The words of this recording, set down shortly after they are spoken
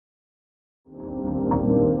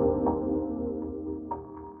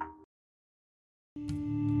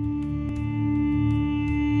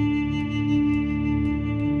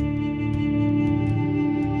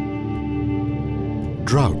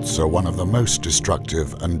Droughts are one of the most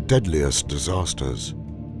destructive and deadliest disasters,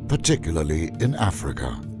 particularly in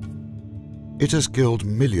Africa. It has killed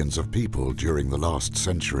millions of people during the last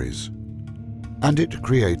centuries, and it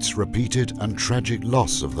creates repeated and tragic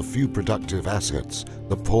loss of the few productive assets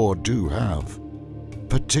the poor do have,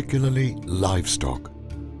 particularly livestock,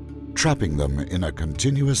 trapping them in a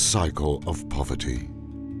continuous cycle of poverty.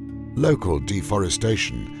 Local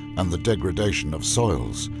deforestation and the degradation of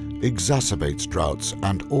soils exacerbates droughts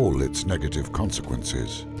and all its negative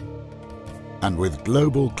consequences. And with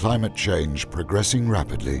global climate change progressing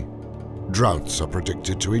rapidly, droughts are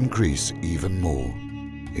predicted to increase even more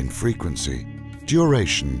in frequency,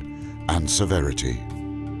 duration, and severity.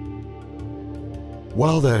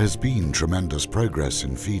 While there has been tremendous progress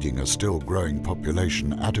in feeding a still growing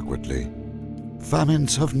population adequately,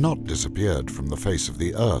 famines have not disappeared from the face of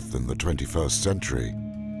the earth in the 21st century.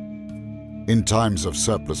 In times of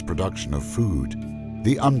surplus production of food,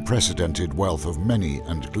 the unprecedented wealth of many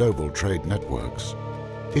and global trade networks,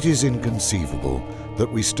 it is inconceivable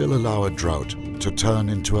that we still allow a drought to turn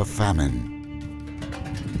into a famine.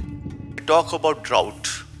 We talk about drought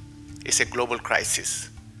is a global crisis,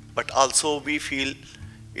 but also we feel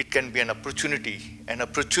it can be an opportunity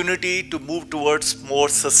to move towards more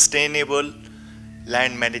sustainable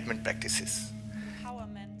land management practices.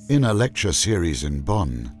 In a lecture series in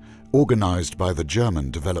Bonn, organized by the German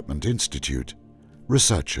Development Institute,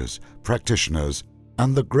 researchers, practitioners,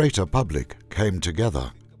 and the greater public came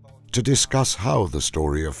together to discuss how the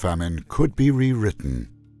story of famine could be rewritten.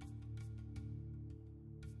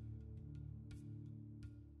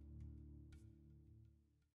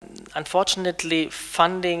 Unfortunately,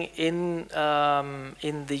 funding in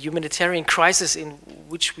the humanitarian crisis in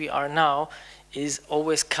which we are now is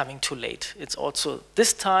always coming too late. It's also,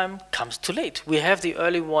 this time, comes too late. We have the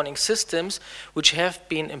early warning systems which have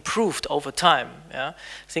been improved over time. Yeah?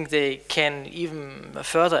 I think they can even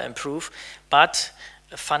further improve, but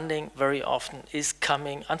funding very often is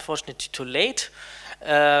coming, unfortunately, too late.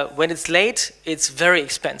 When it's late, it's very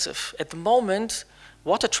expensive. At the moment,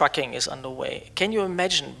 water trucking is underway. Can you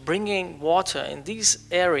imagine bringing water in these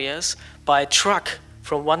areas by truck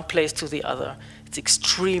from one place to the other? It's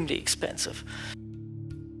extremely expensive.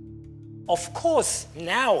 Of course,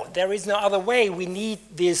 now there is no other way. We need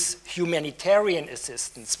this humanitarian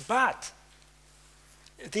assistance, but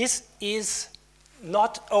this is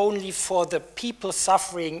not only for the people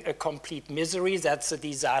suffering a complete misery, that's a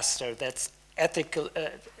disaster, that's ethical,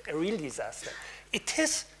 a real disaster. It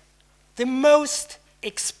is the most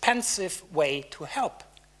expensive way to help.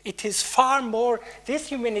 It is far more, this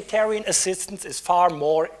humanitarian assistance is far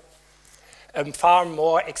more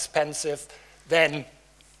expensive than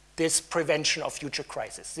this prevention of future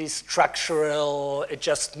crises, these structural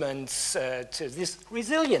adjustments to this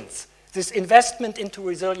resilience. This investment into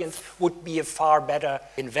resilience would be a far better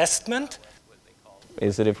investment.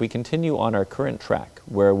 Is that if we continue on our current track,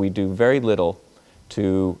 where we do very little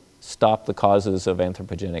to stop the causes of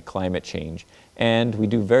anthropogenic climate change, and we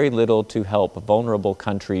do very little to help vulnerable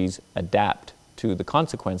countries adapt to the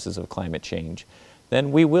consequences of climate change,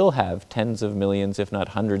 then we will have tens of millions, if not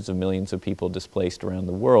hundreds of millions of people displaced around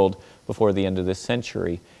the world before the end of this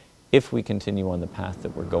century, if we continue on the path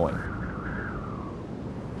that we're going.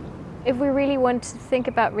 If we really want to think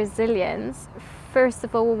about resilience, first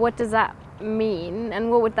of all, what does that mean and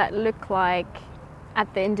what would that look like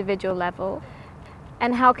at the individual level?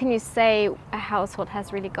 And how can you say a household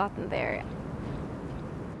has really gotten there?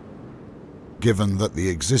 Given that the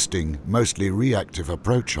existing, mostly reactive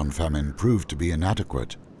approach on famine proved to be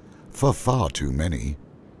inadequate for far too many,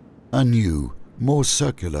 a new, more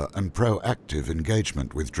circular and proactive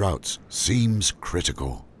engagement with droughts seems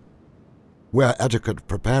critical, where adequate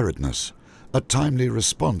preparedness, a timely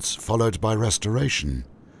response followed by restoration,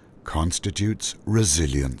 constitutes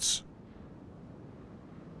resilience.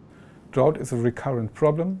 Drought is a recurrent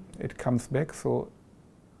problem. It comes back, so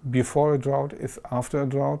before a drought is after a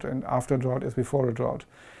drought, and after a drought is before a drought.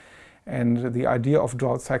 And the idea of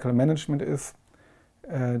drought cycle management is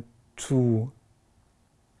to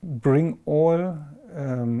bring all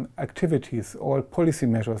activities, all policy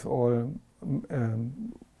measures, all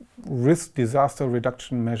risk disaster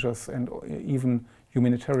reduction measures, and even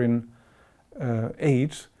humanitarian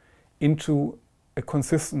aid into a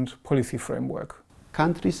consistent policy framework.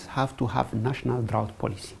 Countries have to have national drought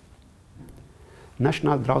policy.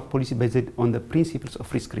 National drought policy based on the principles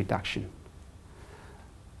of risk reduction.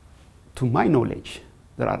 To my knowledge,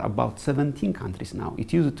 there are about 17 countries now.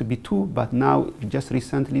 It used to be 2, but now, just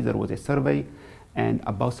recently, there was a survey, and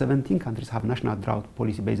about 17 countries have national drought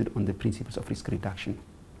policy based on the principles of risk reduction.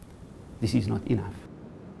 This is not enough.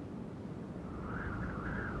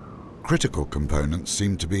 critical components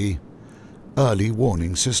seem to be early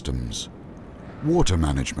warning systems, water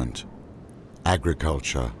management,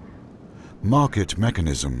 agriculture, market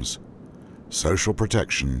mechanisms, social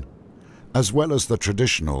protection, as well as the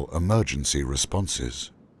traditional emergency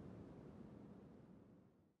responses.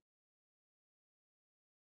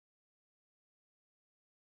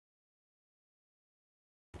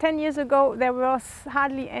 Ten years ago, there was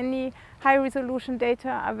hardly any high-resolution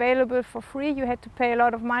data available for free. You had to pay a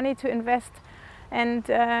lot of money to invest. And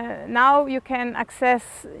now you can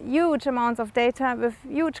access huge amounts of data with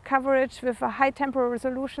huge coverage, with a high temporal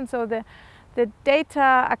resolution. So the data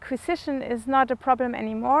acquisition is not a problem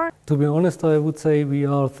anymore. To be honest, I would say we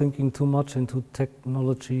are thinking too much into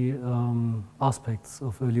technology aspects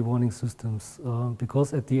of early warning systems.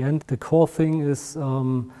 Because at the end, the core thing is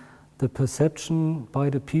the perception by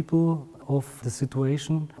the people of the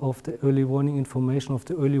situation, of the early warning information, of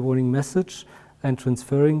the early warning message, and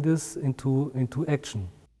transferring this into action.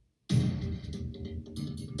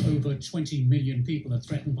 Over 20 million people are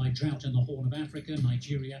threatened by drought in the Horn of Africa,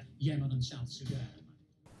 Nigeria, Yemen and South Sudan.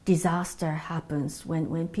 Disaster happens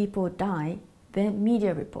when people die, then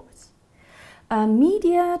media reports.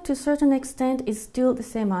 Media, to a certain extent, is still the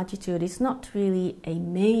same attitude. It's not really a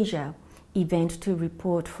major event to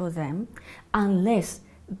report for them unless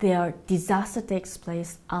their disaster takes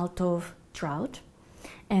place out of drought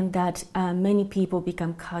and that many people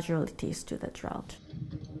become casualties to the drought.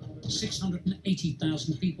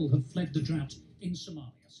 680,000 people have fled the drought in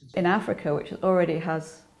Somalia. In Africa, which already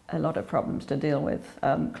has a lot of problems to deal with,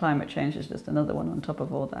 climate change is just another one on top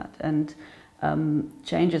of all that. And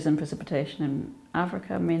changes in precipitation in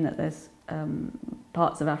Africa mean that there's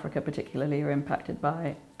parts of Africa particularly are impacted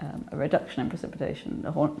by a reduction in precipitation.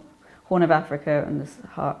 The Horn of Africa and the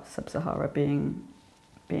Sub-Sahara being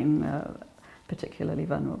particularly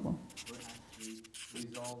vulnerable.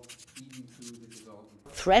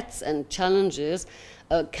 Threats and challenges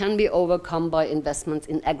can be overcome by investments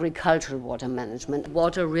in agricultural water management.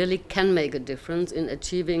 Water really can make a difference in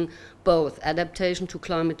achieving both adaptation to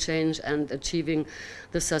climate change and achieving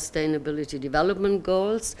the sustainability development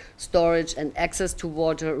goals. Storage and access to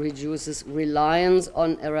water reduces reliance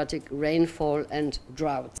on erratic rainfall and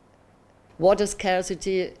droughts. Water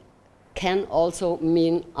scarcity can also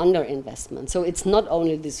mean underinvestment. So it's not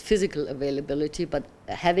only this physical availability, but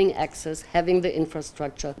having access, having the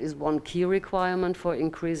infrastructure is one key requirement for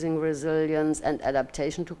increasing resilience and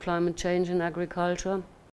adaptation to climate change in agriculture.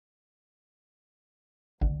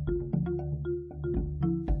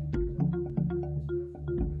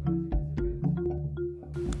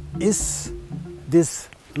 Is this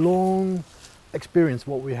long experience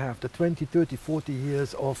what we have, the 20, 30, 40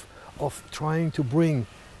 years of trying to bring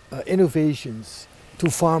innovations to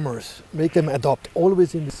farmers, make them adopt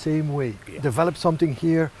always in the same way, develop something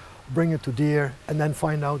here, bring it to there, and then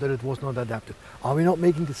find out that it was not adapted. Are we not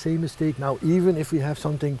making the same mistake now, even if we have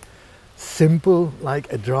something simple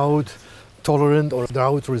like a drought tolerant or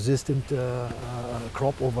drought resistant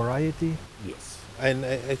crop or variety? Yes, and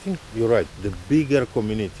I think you're right. The bigger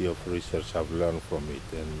community of research have learned from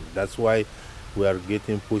it, and that's why we are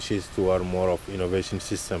getting pushes toward more of innovation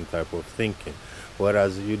system type of thinking.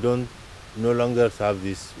 Whereas you no longer have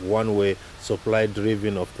this one-way supply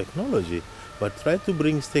driven of technology, but try to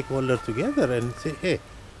bring stakeholders together and say, hey,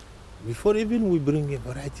 before even we bring a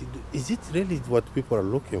variety, is it really what people are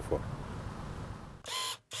looking for?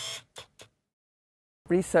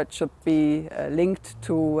 Research should be linked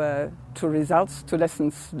to results, to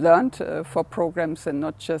lessons learned for programs, and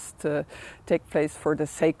not just take place for the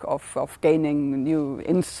sake of gaining new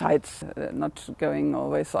insights, not going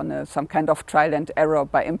always on some kind of trial and error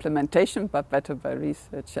by implementation, but better by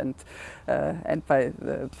research and by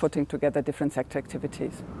putting together different sector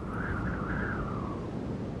activities.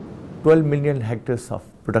 12 million hectares of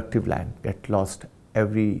productive land get lost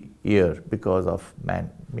every year because of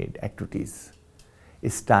man-made activities.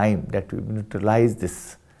 It's time that we neutralize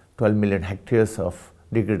this 12 million hectares of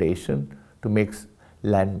degradation to make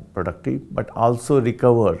land productive, but also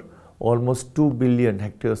recover almost 2 billion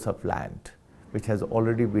hectares of land, which has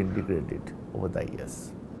already been degraded over the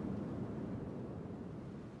years.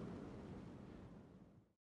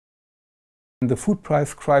 The food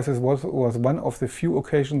price crisis was one of the few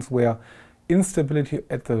occasions where instability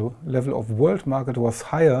at the level of world market was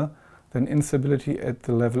higher than instability at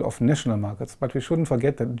the level of national markets. But we shouldn't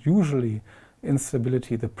forget that usually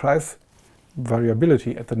instability, the price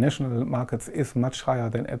variability at the national markets is much higher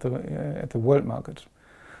than at the world market.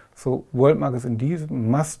 So world markets indeed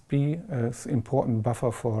must be an important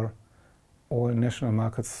buffer for all national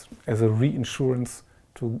markets as a reinsurance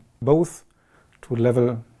to both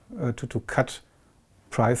to cut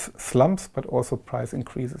price slumps, but also price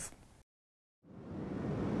increases.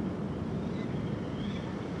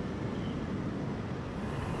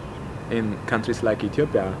 In countries like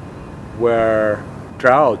Ethiopia, where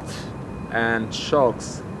droughts and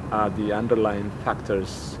shocks are the underlying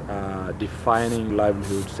factors defining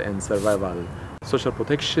livelihoods and survival, social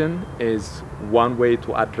protection is one way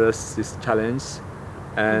to address this challenge,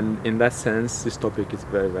 and in that sense, this topic is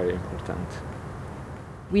very, very important.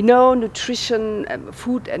 We know nutrition,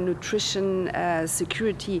 food and nutrition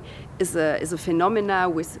security is a phenomena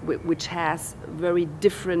which has very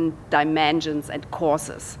different dimensions and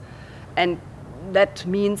causes. And that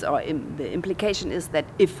means, or the implication is that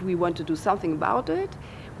if we want to do something about it,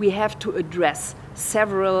 we have to address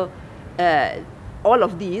several, all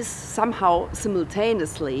of these somehow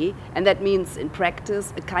simultaneously, and that means in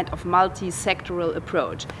practice a kind of multi-sectoral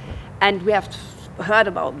approach. And we have heard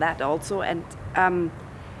about that also. And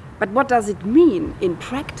but what does it mean in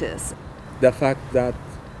practice? The fact that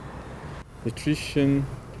nutrition,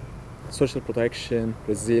 social protection,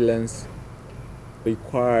 resilience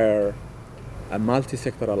require a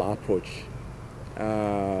multi-sectoral approach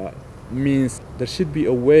means there should be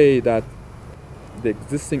a way that the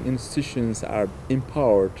existing institutions are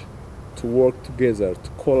empowered to work together, to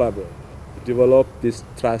collaborate, to develop this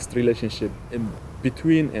trust relationship in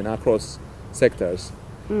between and across sectors,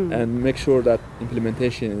 and make sure that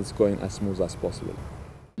implementation is going as smooth as possible.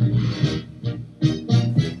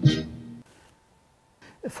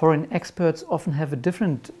 Foreign experts often have a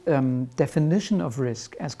different definition of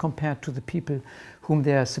risk as compared to the people whom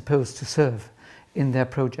they are supposed to serve in their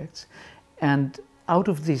projects. And out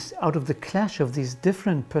of the clash of these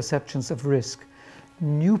different perceptions of risk,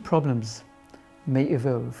 new problems may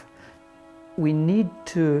evolve. We need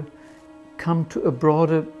to come to a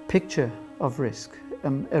broader picture of risk,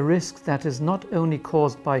 a risk that is not only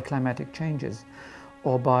caused by climatic changes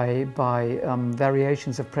or by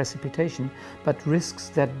variations of precipitation, but risks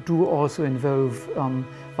that do also involve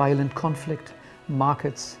violent conflict,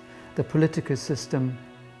 markets, the political system.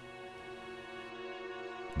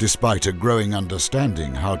 Despite a growing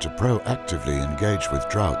understanding how to proactively engage with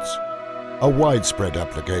droughts, a widespread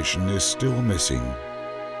application is still missing.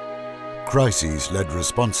 Crises-led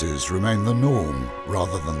responses remain the norm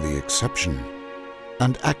rather than the exception,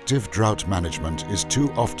 and active drought management is too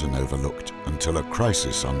often overlooked until a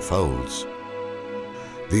crisis unfolds.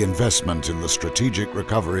 The investment in the strategic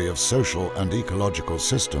recovery of social and ecological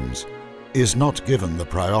systems is not given the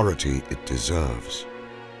priority it deserves.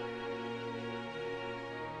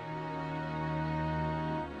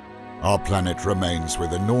 Our planet remains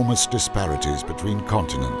with enormous disparities between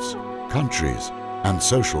continents, countries, and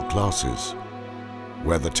social classes,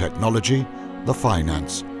 where the technology, the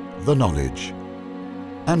finance, the knowledge,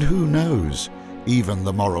 and who knows, even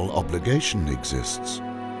the moral obligation exists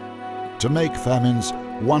to make famines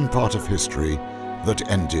one part of history that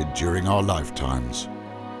ended during our lifetimes.